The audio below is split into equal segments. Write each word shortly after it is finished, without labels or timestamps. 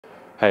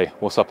Hey,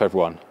 what's up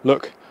everyone?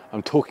 Look,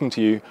 I'm talking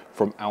to you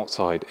from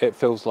outside. It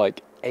feels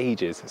like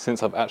ages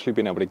since I've actually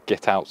been able to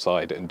get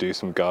outside and do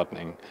some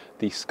gardening.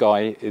 The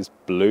sky is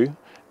blue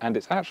and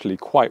it's actually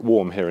quite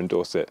warm here in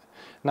Dorset.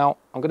 Now,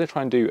 I'm going to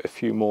try and do a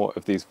few more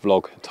of these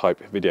vlog type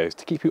videos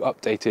to keep you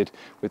updated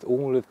with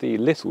all of the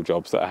little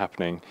jobs that are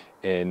happening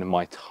in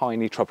my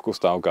tiny tropical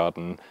style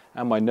garden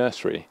and my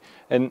nursery.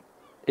 And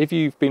if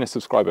you've been a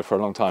subscriber for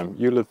a long time,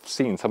 you'll have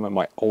seen some of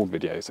my old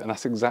videos, and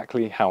that's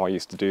exactly how I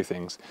used to do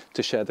things,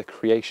 to share the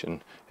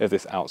creation of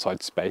this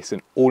outside space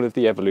and all of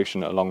the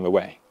evolution along the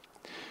way.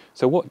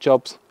 So what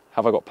jobs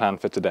have I got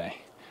planned for today?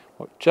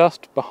 Well,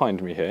 just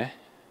behind me here,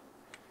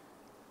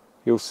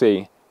 you'll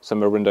see some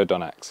Arundo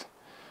donax.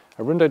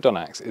 Arundo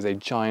donax is a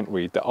giant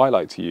weed that I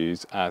like to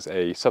use as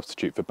a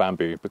substitute for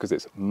bamboo because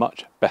it's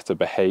much better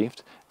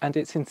behaved and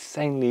it's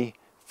insanely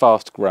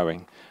fast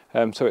growing.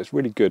 So it's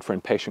really good for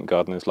impatient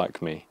gardeners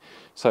like me.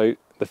 So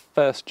the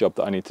first job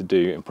that I need to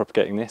do in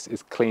propagating this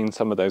is clean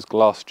some of those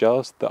glass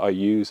jars that I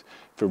use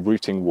for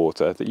rooting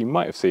water that you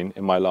might have seen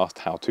in my last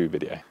how-to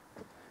video.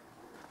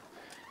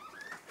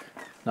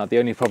 Now the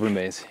only problem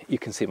is you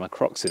can see my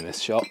crocs in this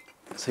shot,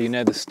 so you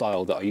know the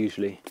style that I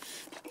usually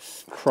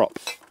crop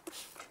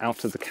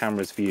out of the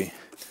camera's view.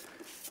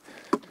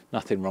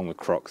 Nothing wrong with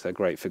crocs, they're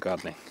great for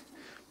gardening.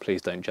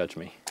 Please don't judge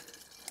me.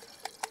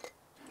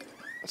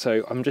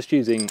 So I'm just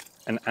using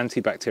an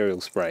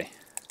antibacterial spray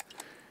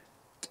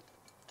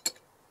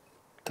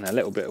and a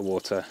little bit of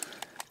water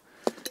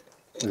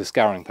with a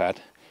scouring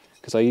pad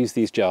because I use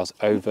these jars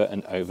over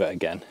and over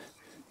again.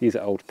 These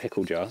are old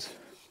pickle jars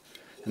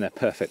and they're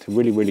perfect,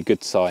 really, really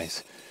good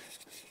size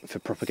for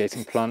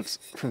propagating plants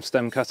from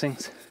stem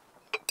cuttings.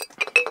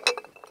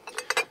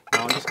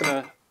 Now I'm just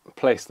going to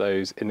place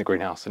those in the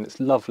greenhouse, and it's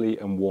lovely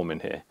and warm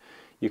in here.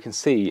 You can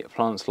see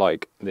plants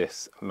like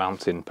this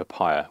mountain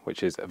papaya,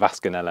 which is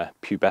Vasconella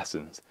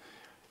pubescens.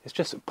 It's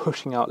just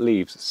pushing out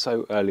leaves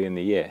so early in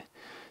the year.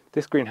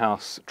 This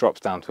greenhouse drops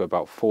down to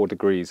about 4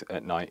 degrees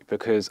at night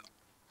because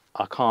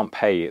I can't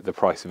pay the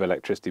price of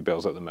electricity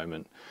bills at the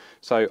moment.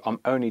 So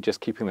I'm only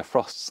just keeping the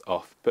frosts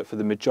off, but for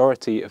the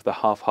majority of the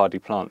half-hardy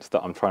plants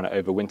that I'm trying to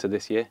overwinter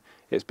this year,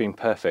 it's been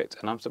perfect.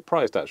 And I'm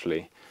surprised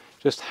actually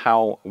just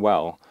how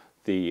well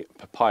the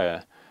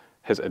papaya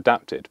has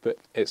adapted, but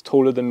it's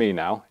taller than me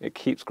now. It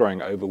keeps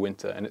growing over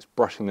winter and it's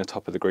brushing the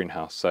top of the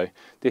greenhouse. So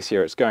this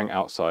year it's going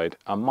outside.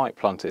 I might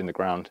plant it in the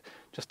ground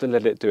just to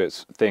let it do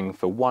its thing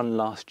for one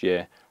last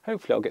year.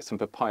 Hopefully I'll get some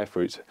papaya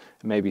fruit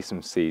and maybe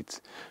some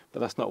seeds, but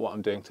that's not what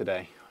I'm doing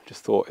today. I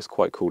just thought it's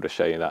quite cool to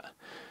show you that.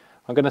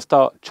 I'm going to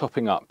start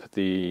chopping up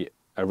the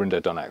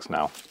Arundo donax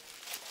now.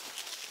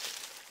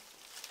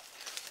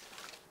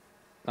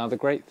 Now the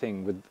great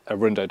thing with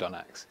Arundo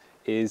donax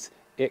is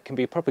it can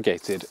be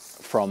propagated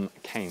from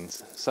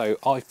canes. So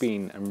I've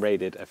been and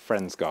raided a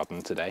friend's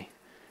garden today.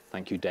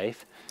 Thank you,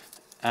 Dave.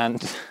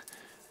 And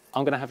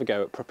I'm going to have a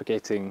go at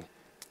propagating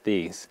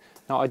these.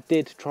 Now I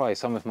did try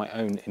some of my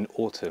own in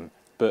autumn,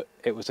 but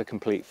it was a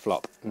complete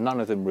flop. None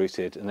of them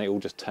rooted and they all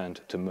just turned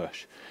to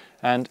mush.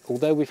 And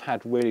although we've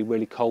had really,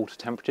 really cold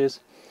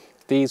temperatures,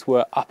 these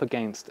were up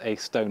against a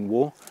stone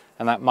wall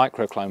and that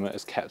microclimate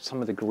has kept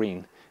some of the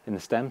green in the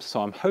stems.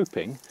 So I'm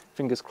hoping,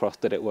 fingers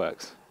crossed, that it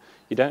works.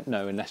 You don't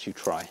know unless you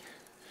try.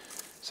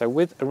 So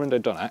with Arundo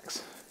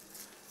donax,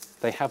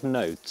 they have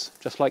nodes,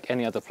 just like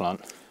any other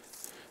plant,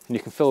 and you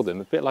can fill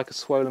them a bit like a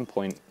swollen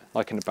point,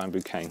 like in a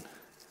bamboo cane.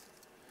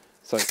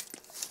 So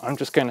I'm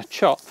just going to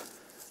chop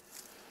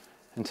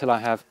until I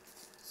have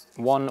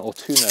 1 or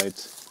 2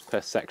 nodes per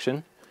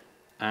section,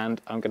 and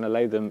I'm going to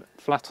lay them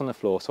flat on the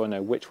floor so I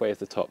know which way is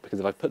the top,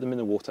 because if I put them in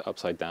the water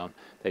upside down,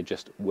 they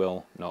just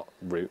will not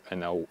root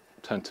and they'll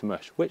turn to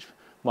mush, which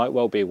might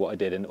well be what I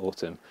did in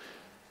autumn.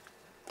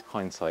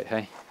 Hindsight,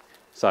 hey?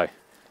 So,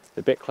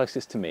 the bit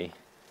closest to me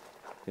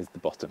is the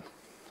bottom.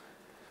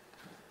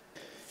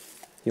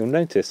 You'll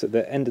notice at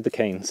the end of the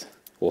canes,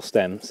 or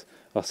stems,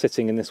 are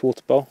sitting in this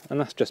water bowl,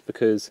 and that's just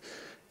because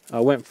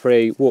I went for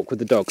a walk with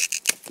the dog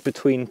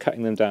between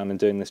cutting them down and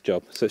doing this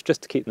job, so it's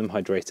just to keep them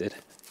hydrated.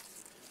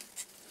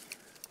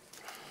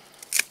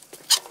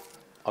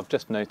 I've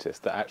just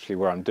noticed that actually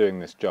where I'm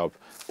doing this job,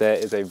 there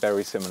is a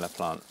very similar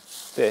plant.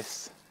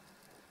 This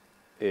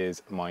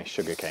is my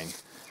sugarcane,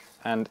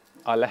 and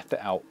I left it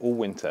out all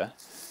winter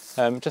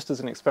just as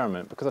an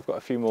experiment because I've got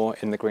a few more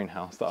in the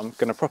greenhouse that I'm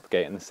going to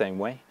propagate in the same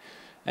way.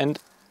 And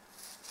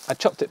I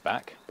chopped it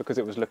back because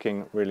it was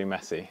looking really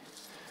messy.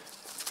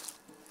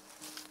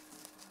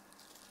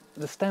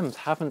 The stems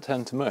haven't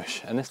turned to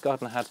mush, and this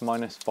garden had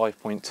minus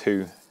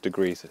 5.2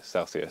 degrees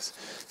Celsius.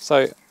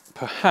 So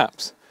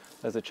perhaps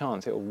there's a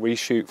chance it will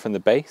reshoot from the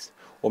base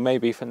or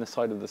maybe from the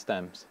side of the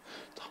stems.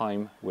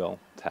 Time will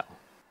tell.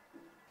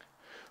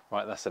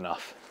 Right, that's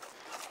enough.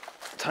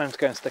 Time to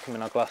go and stick them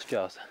in our glass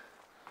jars.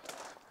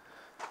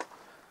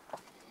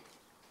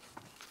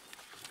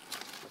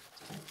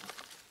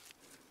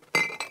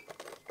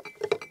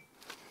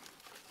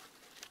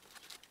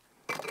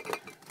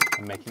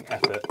 I'm making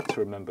effort to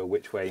remember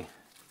which way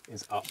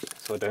is up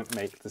so I don't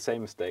make the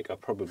same mistake I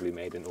probably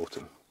made in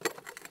autumn.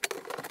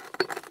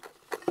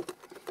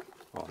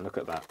 Oh, look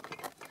at that.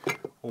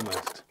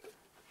 almost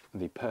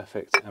the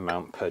perfect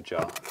amount per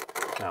jar.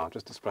 Now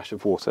just a splash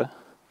of water.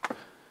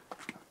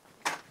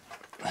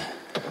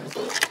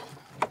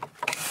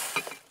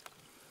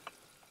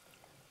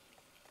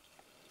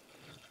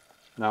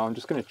 Now I'm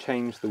just going to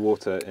change the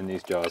water in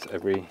these jars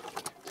every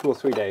 2 or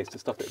 3 days to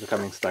stop it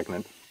becoming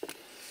stagnant.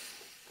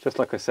 Just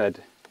like I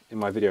said in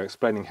my video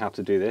explaining how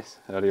to do this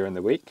earlier in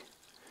the week,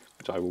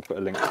 which I will put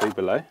a link to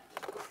below.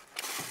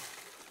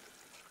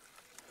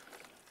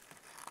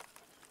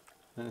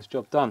 And it's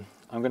job done.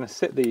 I'm going to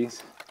sit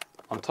these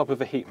on top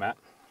of a heat mat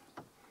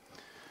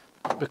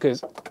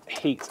because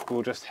heat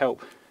will just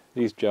help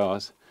these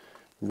jars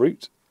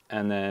root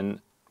and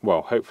then,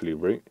 well, hopefully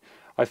root.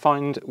 I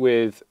find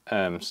with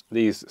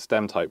these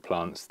stem type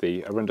plants,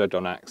 the Arundo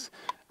donax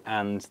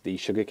and the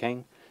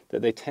sugarcane,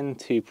 that they tend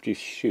to produce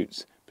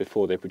shoots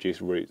before they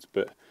produce roots,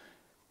 but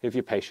if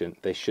you're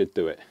patient, they should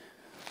do it.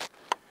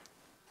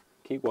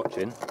 Keep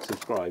watching,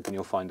 subscribe, and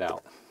you'll find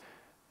out.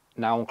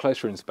 Now on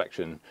closer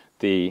inspection,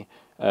 the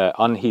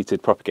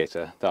unheated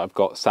propagator that I've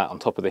got sat on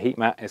top of the heat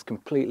mat is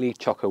completely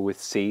chocker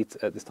with seeds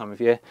at this time of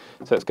year,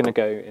 so it's going to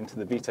go into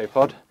the veto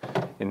pod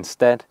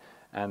instead,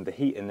 and the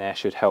heat in there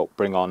should help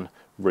bring on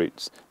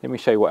roots. Let me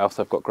show you what else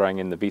I've got growing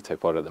in the veto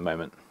pod at the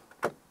moment.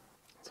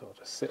 So I'll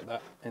just sit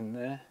that in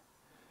there.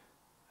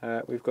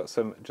 We've got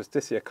some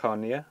Justicia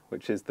carnea,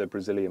 which is the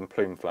Brazilian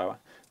plume flower.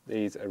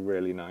 These are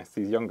really nice.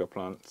 These younger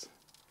plants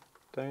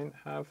don't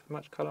have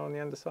much colour on the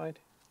underside,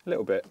 a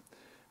little bit,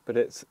 but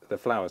it's the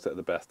flowers that are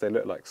the best. They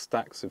look like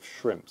stacks of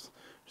shrimps.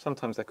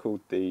 Sometimes they're called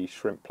the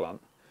shrimp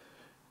plant.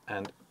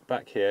 And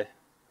back here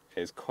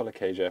is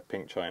Colocasia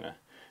pink china.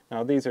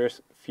 Now these are a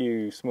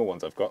few small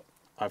ones I've got.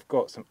 I've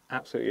got some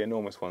absolutely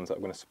enormous ones that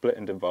I'm going to split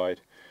and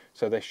divide,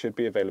 so they should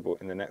be available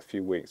in the next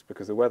few weeks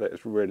because the weather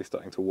is really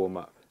starting to warm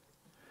up.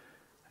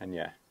 And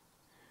yeah,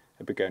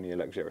 a Begonia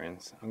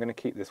luxurians. I'm going to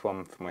keep this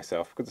one for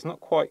myself because it's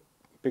not quite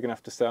big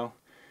enough to sell,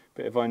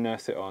 but if I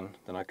nurse it on,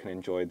 then I can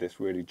enjoy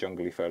this really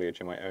jungly foliage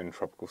in my own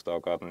tropical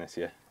style garden this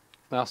year.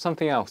 Now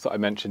something else that I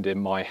mentioned in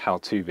my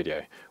how-to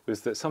video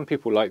was that some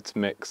people like to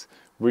mix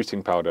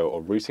rooting powder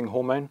or rooting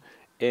hormone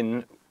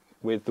in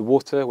with the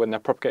water when they're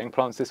propagating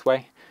plants this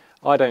way.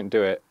 I don't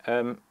do it.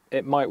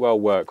 It might well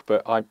work,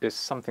 but it's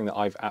something that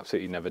I've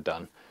absolutely never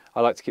done.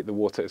 I like to keep the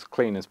water as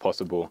clean as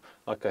possible.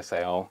 Like I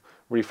say, I'll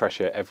refresh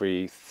it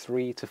every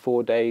 3 to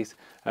 4 days,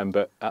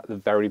 but at the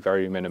very,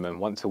 very minimum,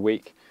 once a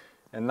week.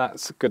 And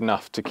that's good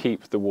enough to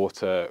keep the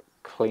water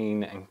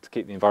clean and to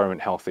keep the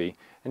environment healthy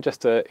and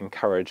just to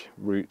encourage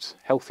roots,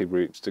 healthy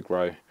roots to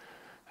grow.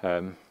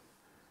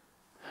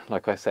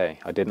 Like I say,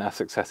 I didn't have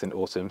success in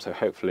autumn, so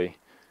hopefully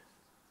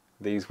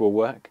these will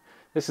work.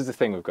 This is the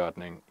thing with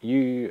gardening.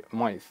 You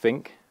might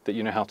think that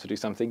you know how to do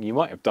something. You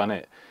might have done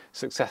it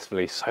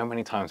successfully so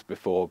many times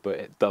before, but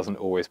it doesn't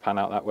always pan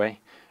out that way.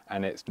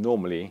 And it's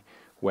normally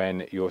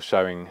when you're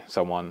showing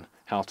someone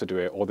how to do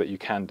it or that you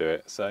can do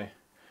it. So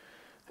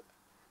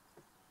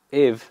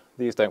if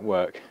these don't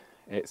work,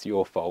 it's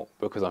your fault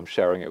because I'm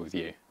sharing it with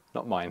you,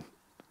 not mine.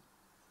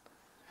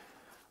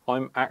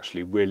 I'm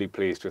actually really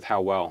pleased with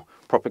how well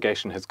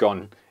propagation has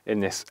gone in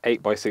this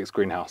 8x6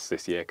 greenhouse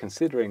this year,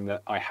 considering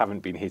that I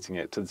haven't been heating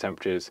it to the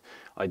temperatures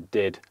I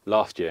did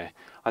last year.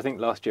 I think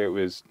last year it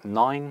was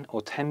 9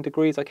 or 10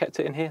 degrees I kept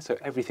it in here, so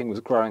everything was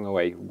growing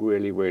away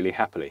really, really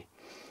happily.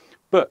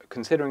 But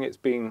considering it's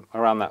been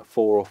around that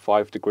 4 or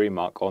 5 degree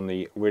mark on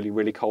the really,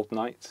 really cold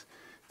nights,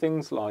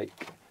 things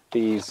like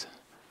these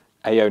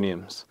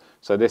aeoniums.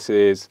 So this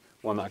is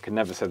one that I can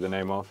never say the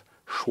name of,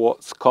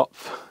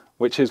 Schwarzkopf,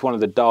 which is one of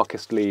the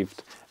darkest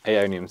leaved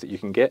aeoniums that you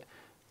can get.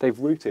 They've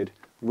rooted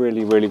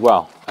really, really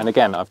well. And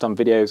again, I've done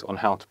videos on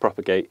how to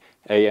propagate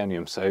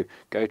aeoniums, so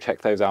go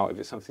check those out if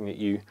it's something that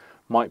you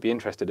might be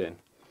interested in.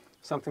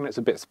 Something that's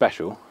a bit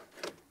special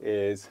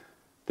is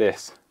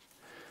this.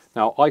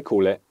 Now I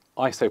call it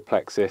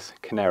Isoplexis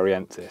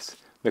canariensis.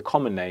 The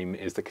common name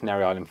is the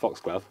Canary Island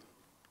foxglove.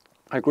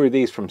 I grew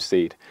these from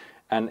seed,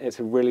 and it's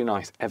a really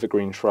nice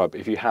evergreen shrub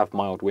if you have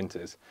mild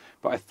winters.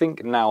 But I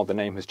think now the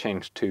name has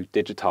changed to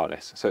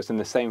digitalis, so it's in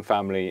the same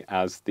family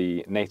as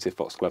the native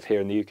foxglove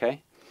here in the UK.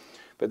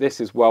 But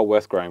this is well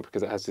worth growing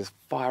because it has this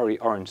fiery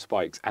orange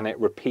spikes and it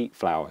repeat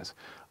flowers,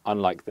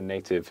 unlike the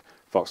native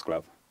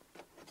foxglove.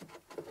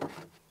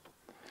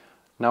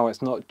 Now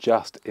it's not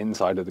just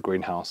inside of the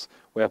greenhouse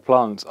where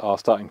plants are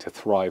starting to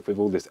thrive with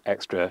all this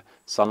extra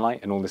sunlight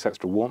and all this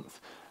extra warmth.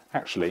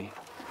 Actually,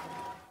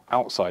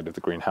 outside of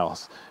the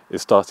greenhouse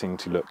is starting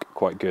to look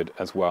quite good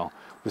as well,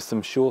 with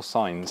some sure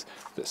signs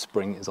that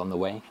spring is on the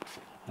way.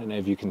 I don't know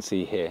if you can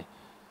see here,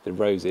 the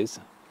roses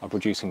are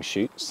producing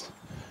shoots,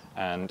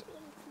 and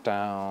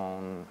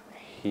down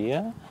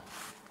here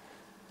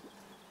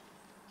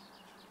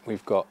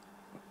we've got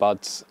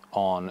buds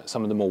on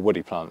some of the more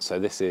woody plants. So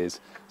this is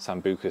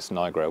Sambucus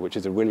nigra, which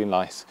is a really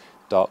nice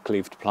dark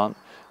leaved plant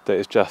that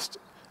is just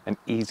an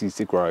easy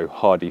to grow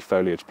hardy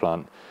foliage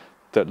plant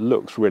that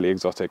looks really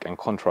exotic and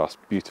contrasts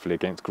beautifully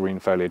against green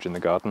foliage in the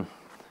garden.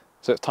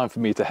 So it's time for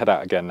me to head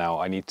out again now.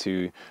 I need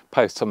to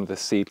post some of the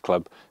Seed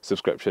Club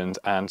subscriptions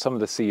and some of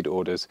the seed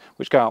orders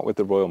which go out with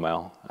the Royal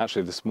Mail.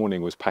 Actually, this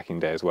morning was packing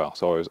day as well,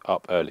 so I was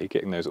up early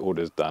getting those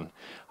orders done.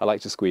 I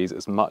like to squeeze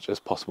as much as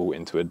possible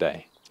into a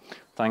day.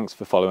 Thanks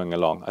for following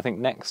along. I think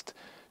next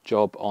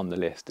job on the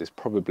list is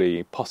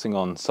probably possing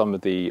on some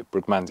of the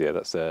Brugmansia,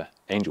 that's the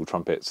angel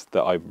trumpets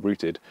that I've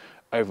rooted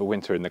over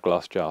winter in the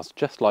glass jars,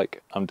 just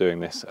like I'm doing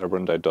this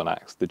Arundo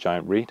donax, the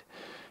giant reed.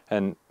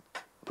 And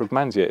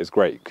Brugmansia is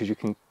great because you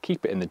can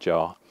keep it in the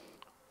jar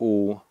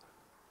all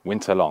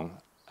winter long.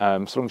 So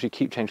long as you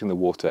keep changing the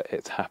water,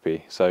 it's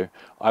happy. So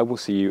I will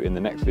see you in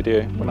the next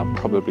video when I'm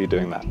probably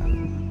doing that.